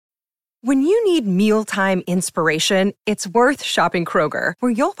When you need mealtime inspiration, it's worth shopping Kroger,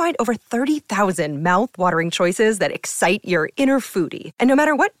 where you'll find over 30,000 mouth-watering choices that excite your inner foodie. And no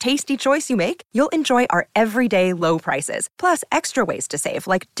matter what tasty choice you make, you'll enjoy our everyday low prices, plus extra ways to save,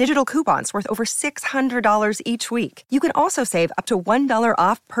 like digital coupons worth over $600 each week. You can also save up to $1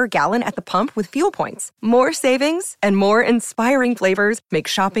 off per gallon at the pump with fuel points. More savings and more inspiring flavors make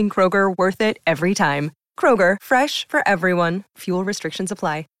shopping Kroger worth it every time. Kroger, fresh for everyone. Fuel restrictions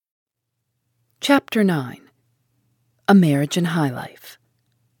apply. Chapter 9. A Marriage in High Life.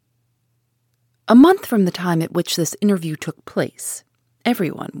 A month from the time at which this interview took place,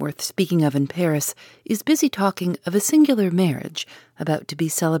 everyone worth speaking of in Paris is busy talking of a singular marriage about to be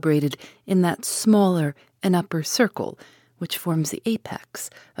celebrated in that smaller and upper circle which forms the apex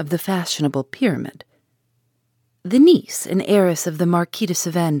of the fashionable pyramid. The niece and heiress of the Marquis de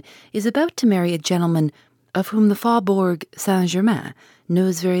Cevennes is about to marry a gentleman of whom the Faubourg Saint-Germain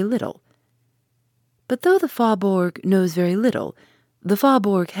knows very little. But though the Faubourg knows very little, the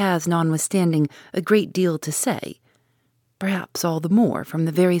Faubourg has, notwithstanding, a great deal to say, perhaps all the more from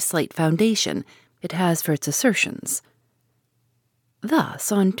the very slight foundation it has for its assertions. Thus,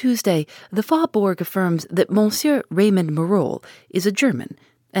 on Tuesday, the Faubourg affirms that Monsieur Raymond Marolles is a German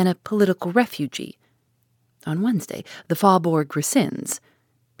and a political refugee. On Wednesday, the Faubourg rescinds.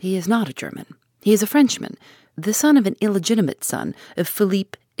 He is not a German. He is a Frenchman, the son of an illegitimate son of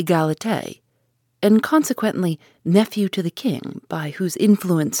Philippe Égalité, and consequently nephew to the king, by whose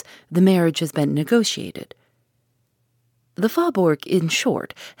influence the marriage has been negotiated. The Faubourg, in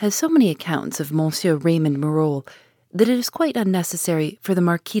short, has so many accounts of Monsieur Raymond Marolles that it is quite unnecessary for the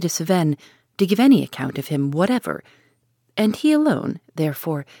Marquis de Cevennes to give any account of him whatever, and he alone,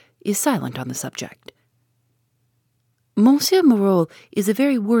 therefore, is silent on the subject. Monsieur Marolles is a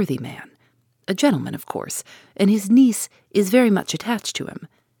very worthy man, a gentleman, of course, and his niece is very much attached to him.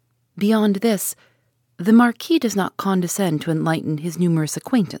 Beyond this, the Marquis does not condescend to enlighten his numerous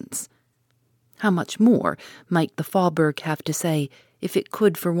acquaintance. How much more might the Faubourg have to say if it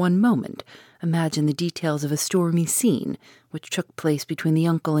could for one moment imagine the details of a stormy scene which took place between the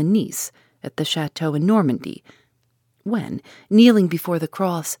uncle and niece at the chateau in Normandy, when, kneeling before the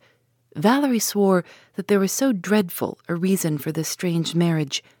cross, Valerie swore that there was so dreadful a reason for this strange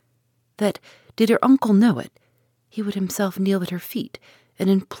marriage that, did her uncle know it, he would himself kneel at her feet and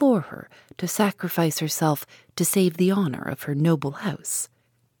implore her to sacrifice herself to save the honor of her noble house.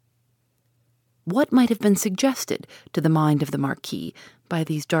 What might have been suggested to the mind of the Marquis by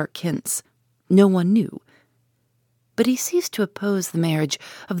these dark hints, no one knew. But he ceased to oppose the marriage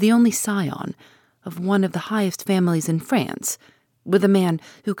of the only scion of one of the highest families in France with a man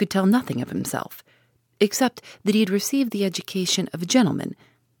who could tell nothing of himself, except that he had received the education of a gentleman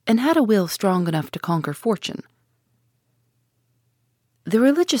and had a will strong enough to conquer fortune. The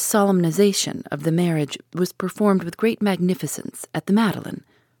religious solemnization of the marriage was performed with great magnificence at the Madeleine.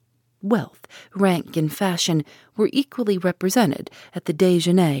 Wealth, rank, and fashion were equally represented at the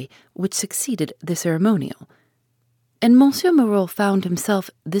déjeuner which succeeded the ceremonial, and Monsieur Marolles found himself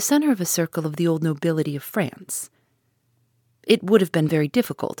the centre of a circle of the old nobility of France. It would have been very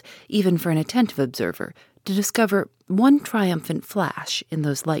difficult, even for an attentive observer, to discover one triumphant flash in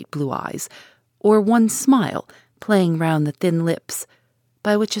those light blue eyes, or one smile playing round the thin lips,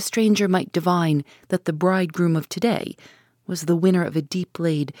 by which a stranger might divine that the bridegroom of today was the winner of a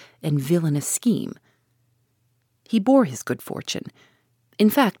deep-laid and villainous scheme. He bore his good fortune, in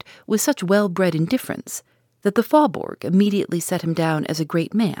fact, with such well-bred indifference, that the Faubourg immediately set him down as a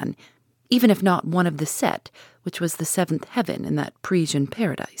great man, even if not one of the set which was the seventh heaven in that Parisian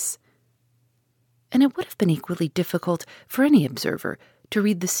paradise. And it would have been equally difficult for any observer to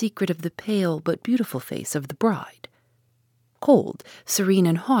read the secret of the pale but beautiful face of the bride. Cold, serene,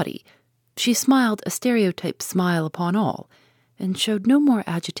 and haughty, she smiled a stereotyped smile upon all, and showed no more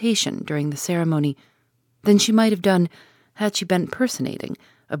agitation during the ceremony than she might have done had she been personating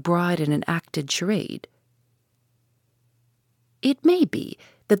a bride in an acted charade. It may be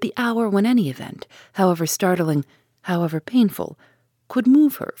that the hour when any event, however startling, however painful, could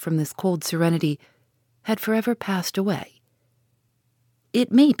move her from this cold serenity had forever passed away.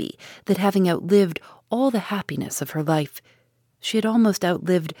 It may be that having outlived all the happiness of her life, she had almost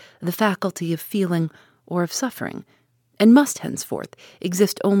outlived the faculty of feeling or of suffering, and must henceforth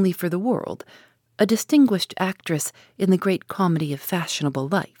exist only for the world, a distinguished actress in the great comedy of fashionable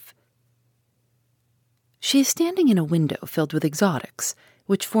life. She is standing in a window filled with exotics,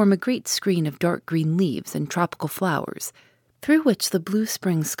 which form a great screen of dark green leaves and tropical flowers, through which the blue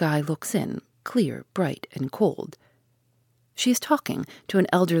spring sky looks in, clear, bright, and cold. She is talking to an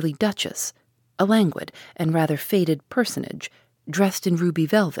elderly duchess, a languid and rather faded personage, dressed in ruby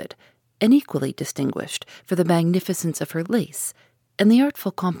velvet, and equally distinguished for the magnificence of her lace and the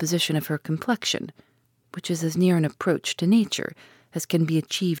artful composition of her complexion, which is as near an approach to nature as can be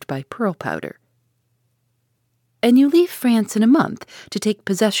achieved by pearl powder. "And you leave France in a month to take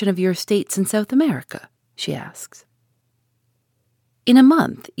possession of your estates in South America?" she asks. "In a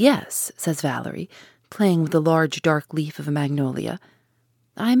month, yes," says Valerie, playing with the large dark leaf of a magnolia.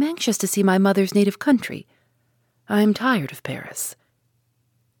 "I am anxious to see my mother's native country. I am tired of Paris."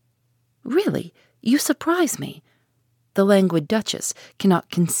 "Really, you surprise me." The languid Duchess cannot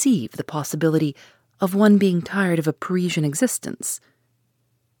conceive the possibility of one being tired of a Parisian existence.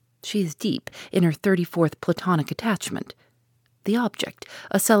 She is deep in her 34th platonic attachment, the object,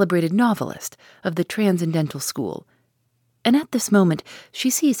 a celebrated novelist of the transcendental school, and at this moment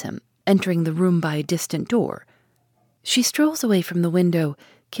she sees him entering the room by a distant door. She strolls away from the window,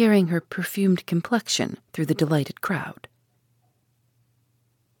 carrying her perfumed complexion through the delighted crowd.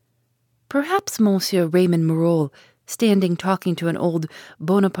 Perhaps Monsieur Raymond Marolles, standing talking to an old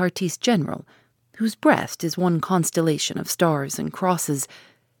Bonapartiste general, whose breast is one constellation of stars and crosses,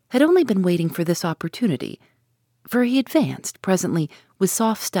 had only been waiting for this opportunity, for he advanced presently with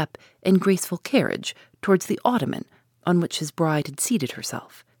soft step and graceful carriage towards the ottoman on which his bride had seated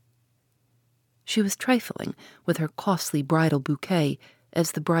herself. She was trifling with her costly bridal bouquet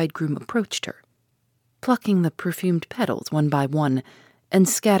as the bridegroom approached her, plucking the perfumed petals one by one and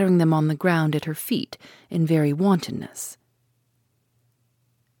scattering them on the ground at her feet in very wantonness.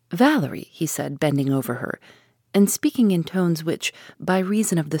 "Valerie," he said, bending over her, and speaking in tones which, by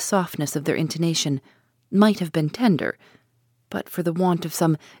reason of the softness of their intonation, might have been tender, but for the want of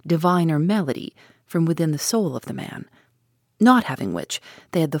some diviner melody from within the soul of the man, not having which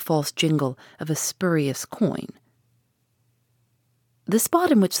they had the false jingle of a spurious coin. The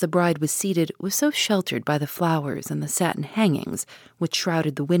spot in which the bride was seated was so sheltered by the flowers and the satin hangings which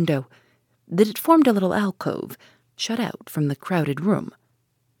shrouded the window that it formed a little alcove shut out from the crowded room.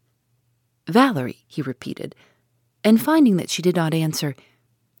 "Valerie," he repeated, and finding that she did not answer,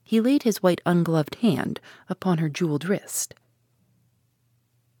 he laid his white ungloved hand upon her jeweled wrist.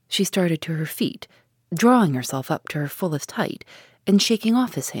 She started to her feet, drawing herself up to her fullest height, and shaking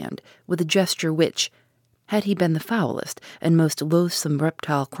off his hand with a gesture which, had he been the foulest and most loathsome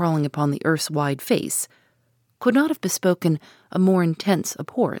reptile crawling upon the earth's wide face, could not have bespoken a more intense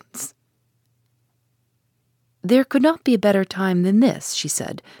abhorrence. "There could not be a better time than this," she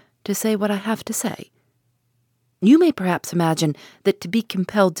said, "to say what I have to say. You may perhaps imagine that to be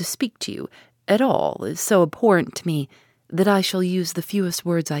compelled to speak to you at all is so abhorrent to me that I shall use the fewest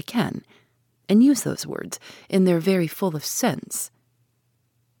words I can, and use those words in their very fullest sense.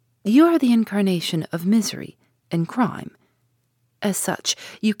 You are the incarnation of misery and crime. As such,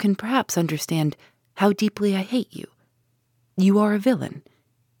 you can perhaps understand how deeply I hate you. You are a villain,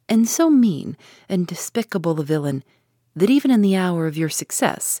 and so mean and despicable a villain that even in the hour of your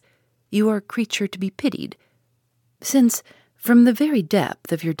success you are a creature to be pitied, since, from the very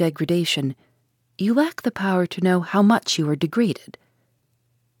depth of your degradation, you lack the power to know how much you are degraded.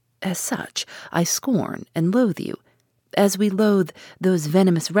 As such, I scorn and loathe you, as we loathe those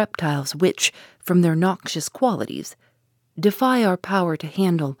venomous reptiles which, from their noxious qualities, defy our power to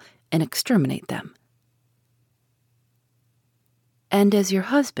handle and exterminate them." "And as your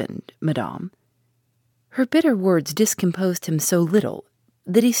husband, madame?" Her bitter words discomposed him so little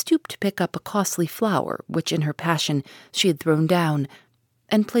that he stooped to pick up a costly flower which in her passion she had thrown down,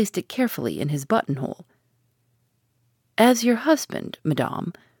 and placed it carefully in his buttonhole. "As your husband,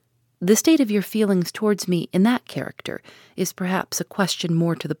 madame, the state of your feelings towards me in that character is perhaps a question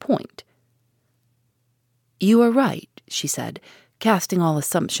more to the point." "You are right," she said, casting all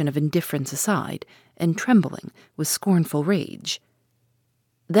assumption of indifference aside, and trembling with scornful rage.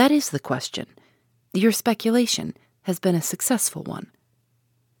 "That is the question. Your speculation has been a successful one."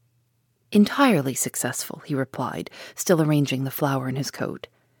 "Entirely successful," he replied, still arranging the flower in his coat.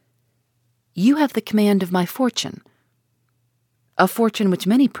 "You have the command of my fortune." "A fortune which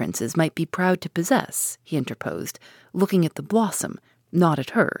many princes might be proud to possess," he interposed, looking at the blossom, not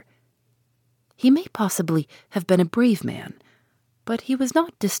at her. He may possibly have been a brave man, but he was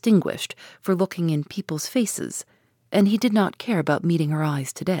not distinguished for looking in people's faces, and he did not care about meeting her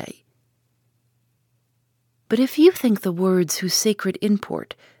eyes today. "But if you think the words whose sacred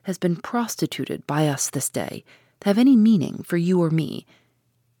import has been prostituted by us this day have any meaning for you or me,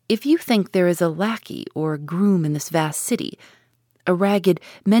 if you think there is a lackey or a groom in this vast city, a ragged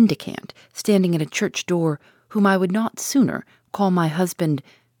mendicant standing at a church door whom I would not sooner call my husband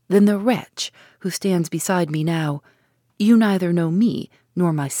than the wretch who stands beside me now, you neither know me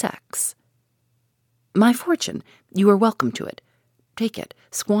nor my sex. My fortune, you are welcome to it. Take it,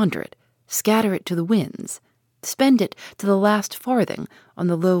 squander it, scatter it to the winds, spend it to the last farthing on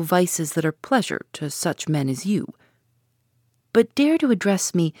the low vices that are pleasure to such men as you. But dare to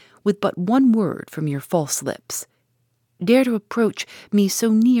address me with but one word from your false lips. Dare to approach me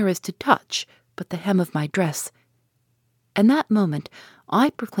so near as to touch but the hem of my dress. And that moment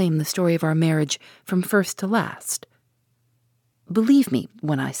I proclaim the story of our marriage from first to last. Believe me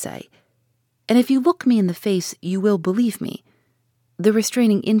when I say, and if you look me in the face you will believe me, the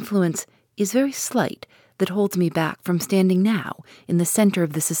restraining influence is very slight that holds me back from standing now in the center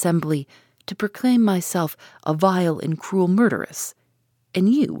of this assembly to proclaim myself a vile and cruel murderess,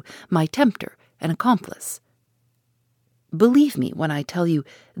 and you my tempter and accomplice. Believe me when I tell you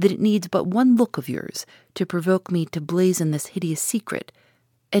that it needs but one look of yours to provoke me to blazon this hideous secret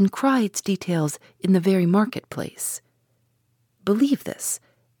and cry its details in the very marketplace. Believe this,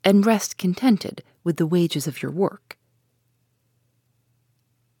 and rest contented with the wages of your work."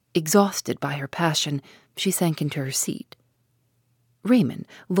 Exhausted by her passion, she sank into her seat. Raymond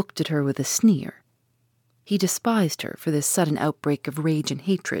looked at her with a sneer. He despised her for this sudden outbreak of rage and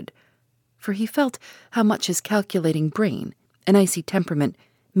hatred, for he felt how much his calculating brain and icy temperament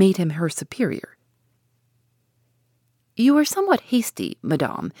made him her superior. "You are somewhat hasty,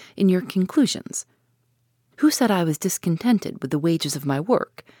 madame, in your conclusions. Who said I was discontented with the wages of my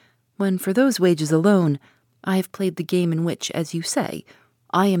work, when for those wages alone I have played the game in which, as you say,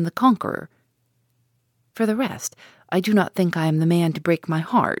 I am the conqueror? For the rest, I do not think I am the man to break my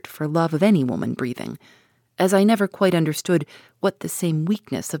heart for love of any woman breathing, as I never quite understood what the same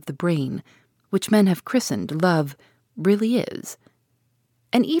weakness of the brain, which men have christened love, really is.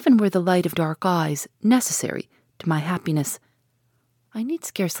 And even were the light of dark eyes necessary to my happiness, I need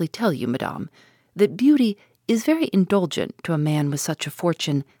scarcely tell you, madame, that beauty is very indulgent to a man with such a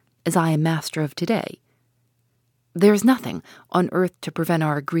fortune as I am master of today. There is nothing on earth to prevent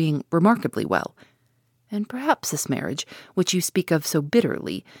our agreeing remarkably well, and perhaps this marriage, which you speak of so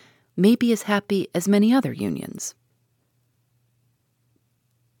bitterly, may be as happy as many other unions."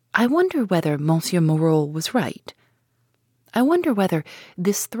 I wonder whether Monsieur Moreau was right. I wonder whether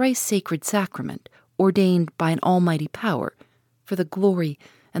this thrice sacred sacrament, ordained by an almighty power for the glory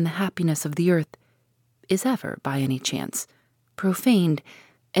and the happiness of the earth, is ever, by any chance, profaned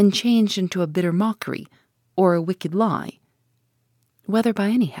and changed into a bitter mockery or a wicked lie. Whether by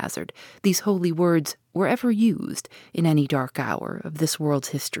any hazard these holy words were ever used in any dark hour of this world's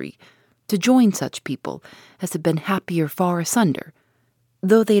history to join such people as had been happier far asunder,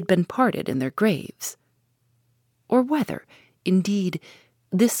 though they had been parted in their graves. Or whether, indeed,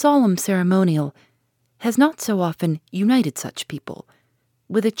 this solemn ceremonial has not so often united such people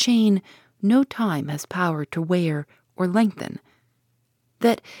with a chain no time has power to wear or lengthen,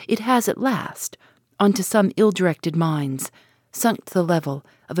 that it has at last, unto some ill-directed minds, sunk to the level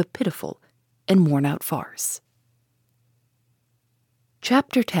of a pitiful and worn-out farce.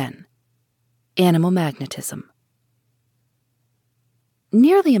 Chapter 10. Animal Magnetism.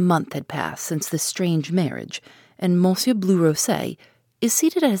 Nearly a month had passed since this strange marriage, and Monsieur Blurosset is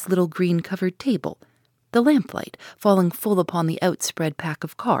seated at his little green-covered table, the lamplight falling full upon the outspread pack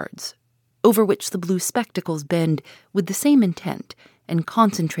of cards, over which the blue spectacles bend with the same intent and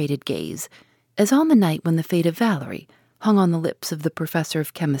concentrated gaze as on the night when the fate of Valerie hung on the lips of the professor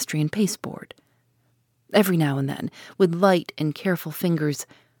of chemistry and pasteboard. Every now and then, with light and careful fingers,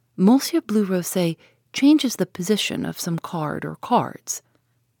 Monsieur Blurosset changes the position of some card or cards.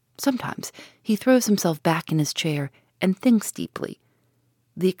 Sometimes he throws himself back in his chair and thinks deeply.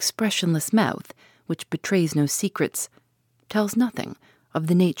 The expressionless mouth, which betrays no secrets, tells nothing of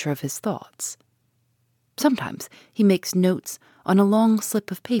the nature of his thoughts. Sometimes he makes notes on a long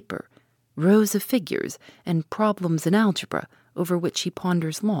slip of paper, rows of figures and problems in algebra over which he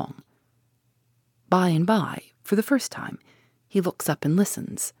ponders long. By and by, for the first time, he looks up and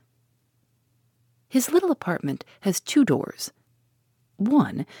listens. His little apartment has 2 doors,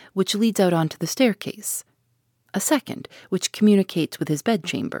 one which leads out onto the staircase, a second which communicates with his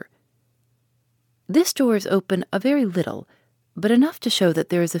bedchamber. This door is open a very little, but enough to show that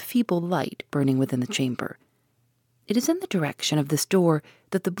there is a feeble light burning within the chamber. It is in the direction of this door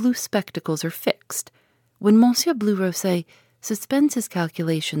that the blue spectacles are fixed, when Monsieur Blurosset suspends his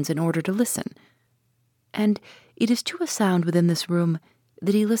calculations in order to listen, and it is to a sound within this room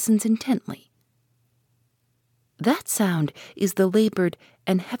that he listens intently. That sound is the labored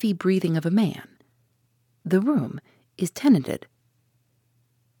and heavy breathing of a man. The room is tenanted.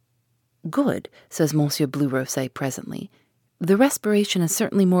 "Good," says Monsieur Blurosset presently. "The respiration is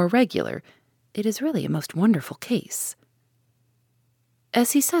certainly more regular. It is really a most wonderful case."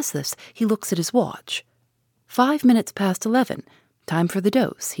 As he says this, he looks at his watch. 5 minutes past 11. Time for the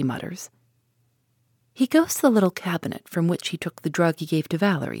dose, he mutters. He goes to the little cabinet from which he took the drug he gave to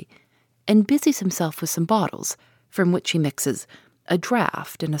Valerie and busies himself with some bottles from which he mixes a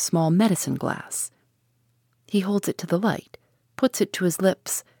draught in a small medicine glass. He holds it to the light, puts it to his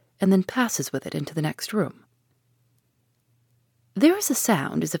lips, and then passes with it into the next room. There is a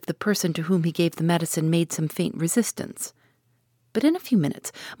sound as if the person to whom he gave the medicine made some faint resistance. But in a few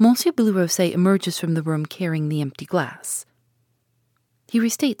minutes, Monsieur Blue-Rosset emerges from the room carrying the empty glass. He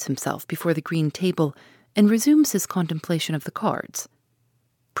restates himself before the green table and resumes his contemplation of the cards.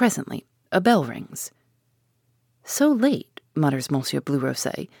 Presently, a bell rings. "So late," mutters Monsieur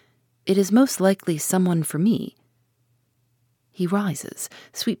Blue-Rosset. "It is most likely someone for me." He rises,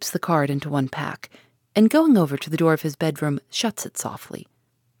 sweeps the card into one pack, and going over to the door of his bedroom, shuts it softly.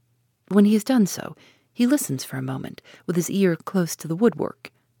 When he has done so, he listens for a moment, with his ear close to the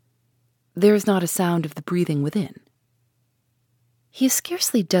woodwork. There is not a sound of the breathing within. He has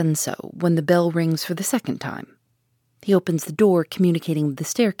scarcely done so when the bell rings for the second time. He opens the door communicating with the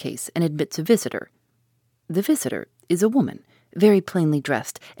staircase and admits a visitor. The visitor is a woman, very plainly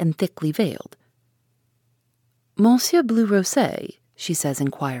dressed and thickly veiled. "Monsieur Blue-Rosset?" she says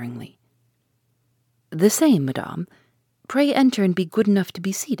inquiringly. "The same, madame. Pray enter and be good enough to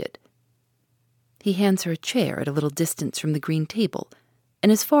be seated." He hands her a chair at a little distance from the green table,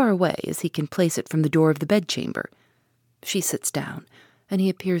 and as far away as he can place it from the door of the bedchamber. She sits down, and he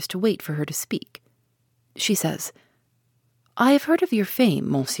appears to wait for her to speak. She says, "I have heard of your fame,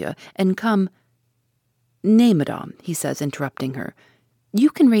 monsieur, and come—" "Nay, madame," he says, interrupting her.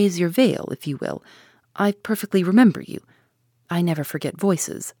 "You can raise your veil, if you will. I perfectly remember you. I never forget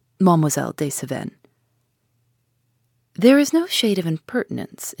voices. Mademoiselle de Cévennes." There is no shade of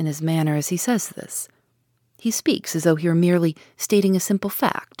impertinence in his manner as he says this. He speaks as though he were merely stating a simple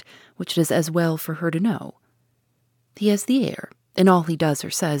fact, which it is as well for her to know. He has the air, in all he does or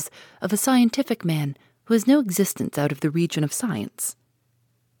says, of a scientific man who has no existence out of the region of science.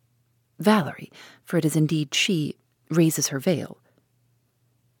 Valerie, for it is indeed she, raises her veil.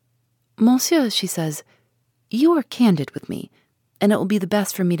 "Monsieur," she says, "you are candid with me, and it will be the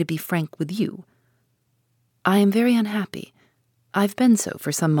best for me to be frank with you. I am very unhappy. I've been so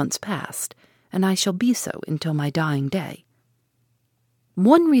for some months past, and I shall be so until my dying day.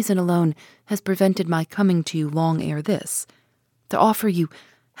 One reason alone has prevented my coming to you long ere this, to offer you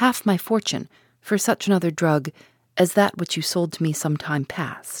half my fortune for such another drug as that which you sold to me some time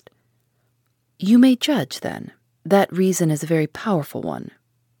past. You may judge, then, that reason is a very powerful one,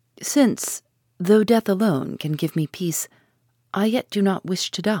 since, though death alone can give me peace, I yet do not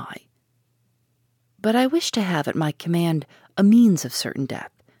wish to die. But I wish to have at my command a means of certain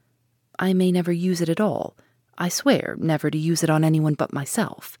death. I may never use it at all. I swear never to use it on anyone but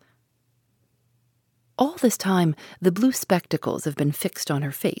myself." All this time the blue spectacles have been fixed on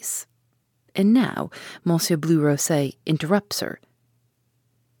her face, and now Monsieur Blue-Rosset interrupts her.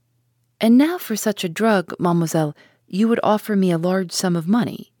 "And now for such a drug, mademoiselle, you would offer me a large sum of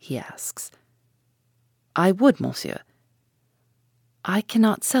money?" he asks. "I would, monsieur." "I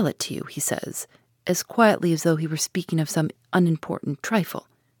cannot sell it to you," he says, as quietly as though he were speaking of some unimportant trifle.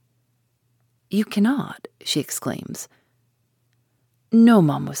 "You cannot?" she exclaims. "No,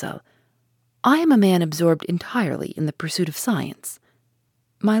 mademoiselle. I am a man absorbed entirely in the pursuit of science.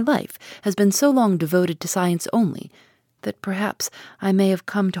 My life has been so long devoted to science only that perhaps I may have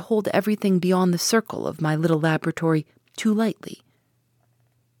come to hold everything beyond the circle of my little laboratory too lightly.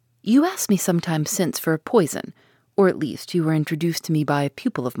 You asked me some time since for a poison, or at least you were introduced to me by a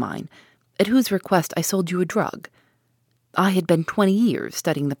pupil of mine, at whose request I sold you a drug. I had been 20 years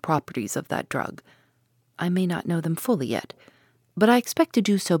studying the properties of that drug. I may not know them fully yet, but I expect to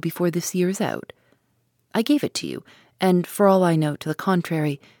do so before this year is out. I gave it to you, and for all I know to the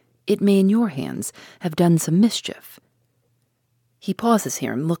contrary, it may in your hands have done some mischief." He pauses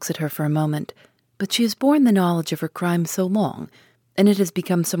here and looks at her for a moment, but she has borne the knowledge of her crime so long, and it has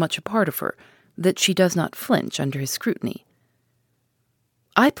become so much a part of her, that she does not flinch under his scrutiny.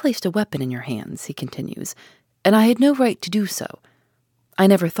 "I placed a weapon in your hands," he continues, "and I had no right to do so. I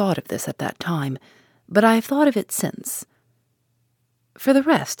never thought of this at that time, but I have thought of it since. For the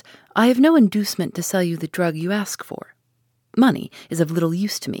rest, I have no inducement to sell you the drug you ask for. Money is of little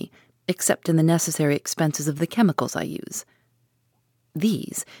use to me, except in the necessary expenses of the chemicals I use.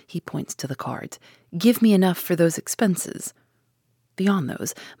 These," he points to the cards, "give me enough for those expenses. Beyond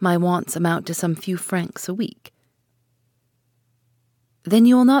those, my wants amount to some few francs a week." "Then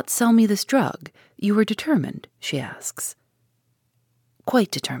you will not sell me this drug? You are determined?" she asks. "Quite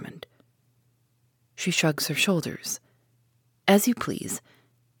determined." She shrugs her shoulders. "As you please.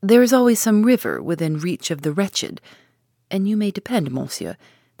 There is always some river within reach of the wretched, and you may depend, monsieur,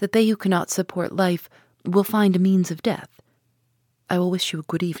 that they who cannot support life will find a means of death. I will wish you a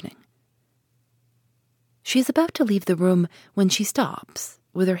good evening." She is about to leave the room when she stops,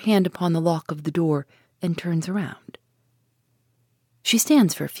 with her hand upon the lock of the door, and turns around. She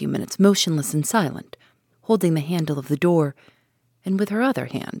stands for a few minutes, motionless and silent, holding the handle of the door, and with her other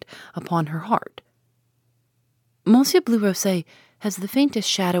hand upon her heart. Monsieur Blue Rosé has the faintest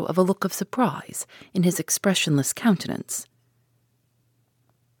shadow of a look of surprise in his expressionless countenance.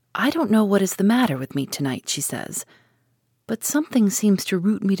 "I don't know what is the matter with me tonight," she says, "but something seems to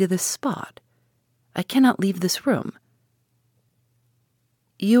root me to this spot. I cannot leave this room."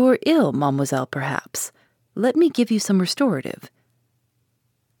 "You are ill, mademoiselle, perhaps. Let me give you some restorative."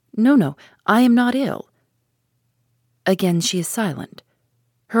 No, I am not ill." Again she is silent.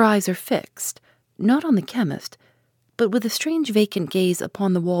 Her eyes are fixed, not on the chemist, but with a strange vacant gaze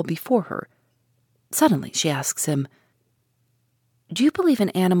upon the wall before her. Suddenly she asks him, "Do you believe in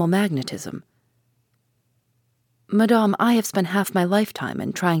animal magnetism?" "Madame, I have spent half my lifetime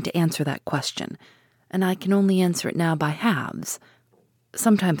in trying to answer that question, and I can only answer it now by halves.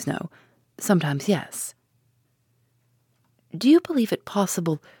 Sometimes no, sometimes yes." "Do you believe it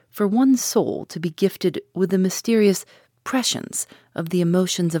possible for one soul to be gifted with the mysterious prescience of the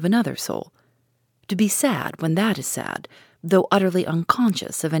emotions of another soul, to be sad when that is sad, though utterly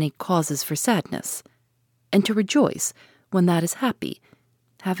unconscious of any causes for sadness, and to rejoice when that is happy,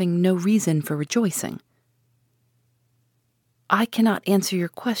 having no reason for rejoicing?" "I cannot answer your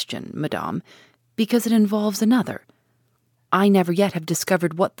question, madame, because it involves another. I never yet have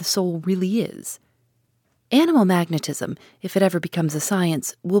discovered what the soul really is. Animal magnetism, if it ever becomes a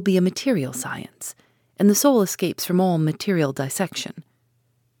science, will be a material science, and the soul escapes from all material dissection."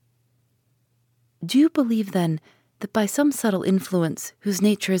 "Do you believe, then, that by some subtle influence whose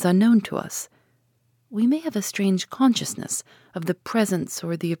nature is unknown to us, we may have a strange consciousness of the presence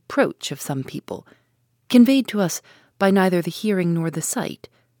or the approach of some people, conveyed to us by neither the hearing nor the sight,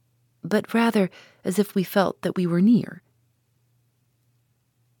 but rather as if we felt that we were near?"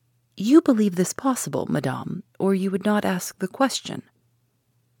 "You believe this possible, madame, or you would not ask the question."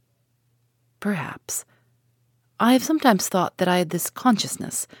 "Perhaps. I have sometimes thought that I had this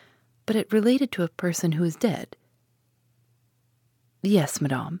consciousness, but it related to a person who is dead." "Yes,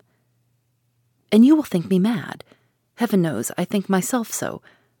 madame." "And you will think me mad. Heaven knows, I think myself so.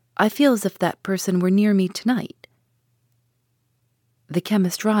 I feel as if that person were near me tonight." The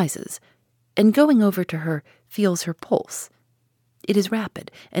chemist rises, and going over to her, feels her pulse. It is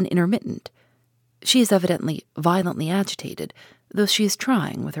rapid and intermittent. She is evidently violently agitated, though she is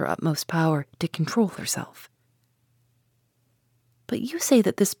trying with her utmost power to control herself. "But you say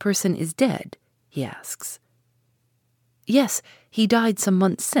that this person is dead?" he asks. "Yes, he died some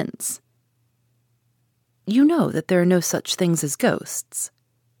months since." "You know that there are no such things as ghosts?"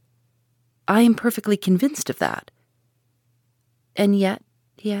 "I am perfectly convinced of that." "And yet,"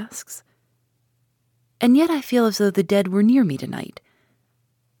 he asks, "and yet I feel as though the dead were near me tonight.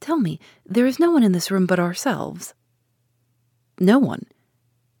 Tell me, there is no one in this room but ourselves?" "No one.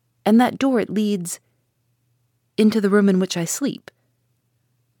 And that door, it leads—" "Into the room in which I sleep."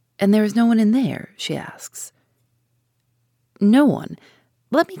 "And there is no one in there?" she asks. "No one.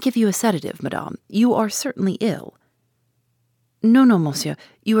 Let me give you a sedative, madame. You are certainly ill." No, monsieur,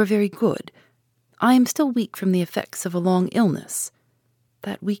 you are very good. I am still weak from the effects of a long illness.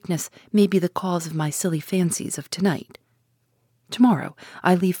 That weakness may be the cause of my silly fancies of tonight. Tomorrow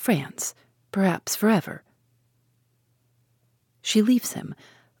I leave France, perhaps forever." She leaves him,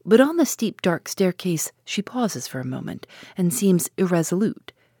 but on the steep dark staircase she pauses for a moment and seems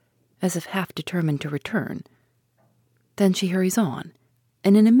irresolute, as if half determined to return. Then she hurries on,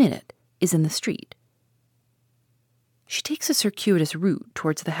 and in a minute is in the street. She takes a circuitous route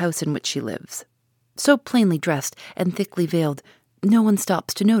towards the house in which she lives. So plainly dressed and thickly veiled, no one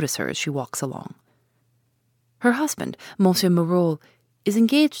stops to notice her as she walks along. Her husband, Monsieur Marolles, is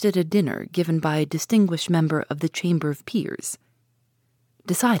engaged at a dinner given by a distinguished member of the Chamber of Peers.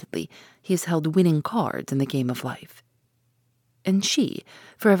 Decidedly, he has held winning cards in the game of life. And she,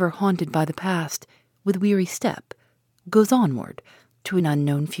 forever haunted by the past, with weary step, goes onward to an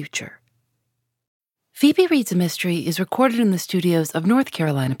unknown future. Phoebe Reads a Mystery is recorded in the studios of North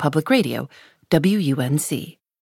Carolina Public Radio, WUNC.